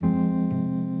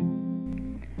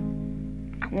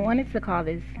wanted to call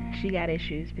this She Got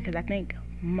Issues because I think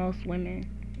most women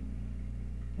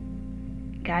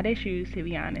got issues, to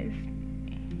be honest.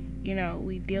 You know,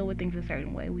 we deal with things a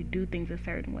certain way, we do things a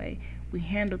certain way, we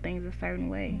handle things a certain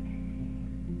way.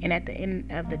 And at the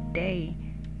end of the day,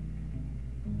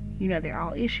 you know, they're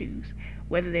all issues.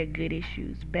 Whether they're good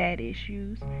issues, bad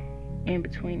issues, in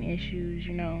between issues,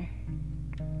 you know,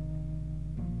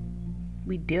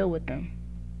 we deal with them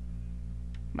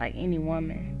like any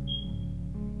woman.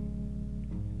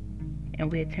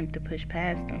 And we attempt to push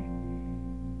past them.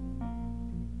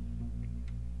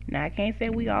 Now, I can't say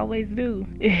we always do,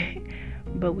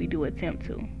 but we do attempt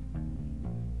to.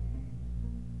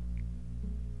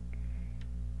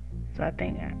 So I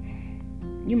think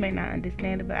you may not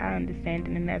understand it, but I understand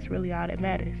it, and that's really all that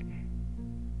matters.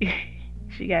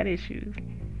 She got issues.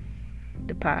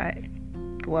 The pod.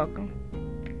 Welcome.